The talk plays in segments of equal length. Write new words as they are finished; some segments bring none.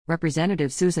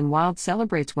Representative Susan Wild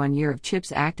celebrates 1 year of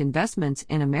CHIPS Act investments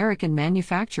in American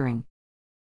manufacturing.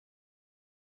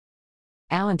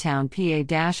 Allentown, PA.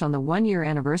 On the 1-year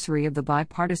anniversary of the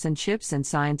Bipartisan CHIPS and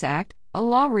Science Act, a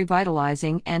law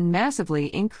revitalizing and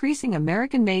massively increasing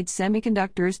American-made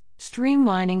semiconductors,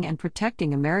 streamlining and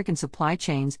protecting American supply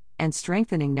chains, and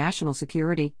strengthening national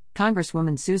security,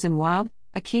 Congresswoman Susan Wild,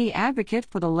 a key advocate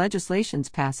for the legislation's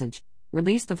passage,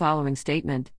 released the following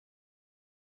statement.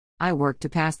 I worked to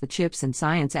pass the CHIPS and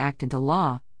Science Act into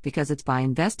law, because it's by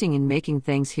investing in making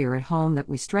things here at home that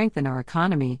we strengthen our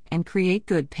economy and create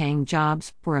good-paying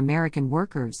jobs for American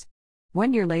workers.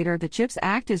 1 year later, the CHIPS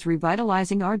Act is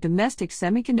revitalizing our domestic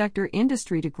semiconductor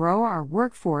industry to grow our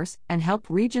workforce and help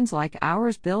regions like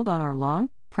ours build on our long,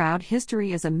 proud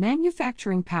history as a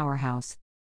manufacturing powerhouse.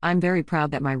 I'm very proud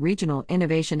that my Regional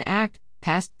Innovation Act,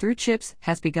 passed through CHIPS,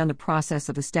 has begun the process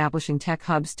of establishing tech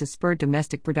hubs to spur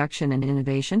domestic production and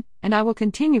innovation, and I will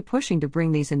continue pushing to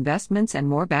bring these investments and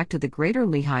more back to the greater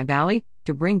Lehigh Valley,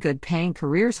 to bring good-paying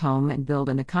careers home and build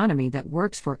an economy that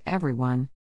works for everyone.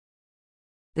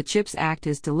 The CHIPS Act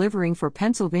is delivering for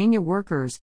Pennsylvania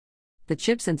workers. The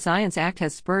CHIPS and Science Act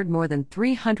has spurred more than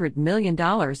 $300 million in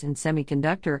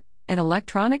semiconductor and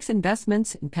electronics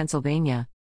investments in Pennsylvania.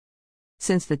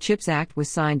 Since the CHIPS Act was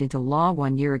signed into law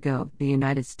 1 year ago, the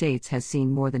United States has seen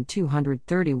more than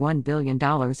 $231 billion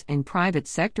in private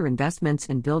sector investments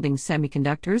in building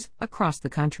semiconductors across the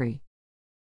country.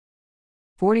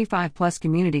 45-plus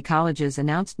community colleges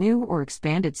announced new or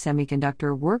expanded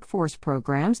semiconductor workforce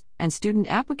programs, and student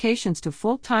applications to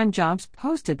full-time jobs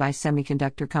posted by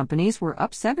semiconductor companies were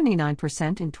up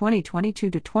 79% in 2022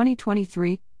 to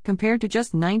 2023, compared to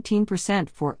just 19%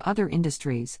 for other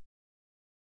industries.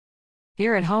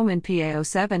 Here at home in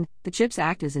PA07, the CHIPS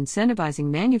Act is incentivizing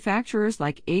manufacturers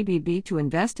like ABB to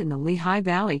invest in the Lehigh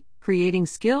Valley, creating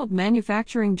skilled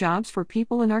manufacturing jobs for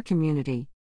people in our community.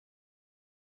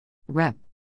 Rep.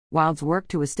 Wild's work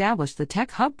to establish the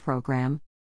Tech Hub program.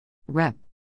 Rep.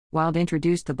 Wild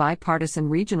introduced the Bipartisan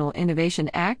Regional Innovation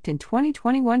Act in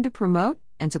 2021 to promote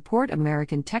and support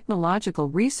American technological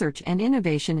research and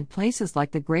innovation in places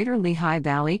like the greater Lehigh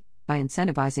Valley, by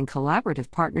incentivizing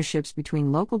collaborative partnerships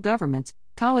between local governments,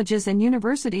 colleges and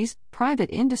universities, private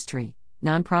industry,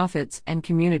 nonprofits, and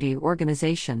community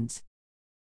organizations.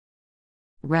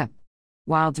 Rep.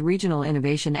 Wild's Regional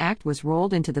Innovation Act was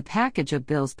rolled into the package of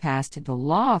bills passed into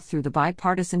law through the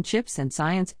Bipartisan CHIPS and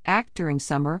Science Act during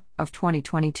summer of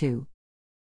 2022.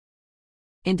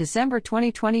 In December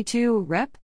 2022,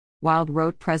 Rep. Wild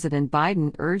wrote President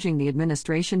Biden urging the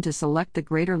administration to select the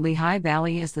greater Lehigh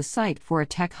Valley as the site for a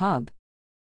tech hub.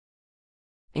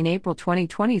 In April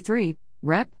 2023,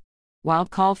 Rep. Wild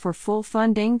called for full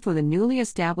funding for the newly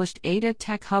established Ada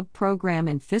Tech Hub program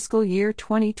in fiscal year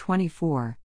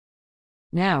 2024.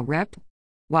 Now Rep.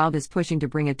 Wild is pushing to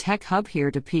bring a tech hub here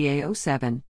to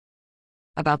PA07.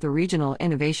 About the Regional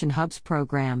Innovation Hubs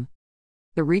program.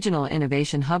 The Regional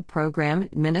Innovation Hub program,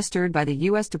 administered by the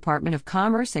U.S. Department of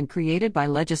Commerce and created by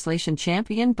legislation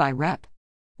championed by Rep.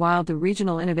 Wild, the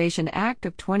Regional Innovation Act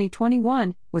of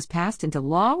 2021 was passed into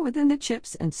law within the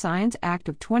CHIPS and Science Act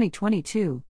of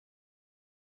 2022.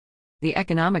 The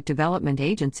Economic Development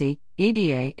Agency,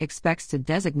 EDA, expects to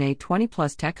designate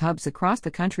 20-plus tech hubs across the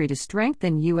country to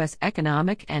strengthen U.S.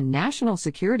 economic and national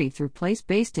security through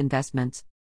place-based investments.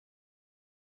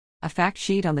 A fact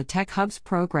sheet on the Tech Hubs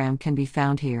program can be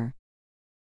found here.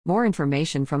 More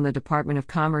information from the Department of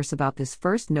Commerce about this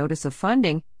first notice of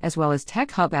funding, as well as Tech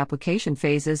Hub application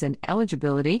phases and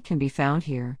eligibility, can be found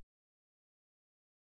here.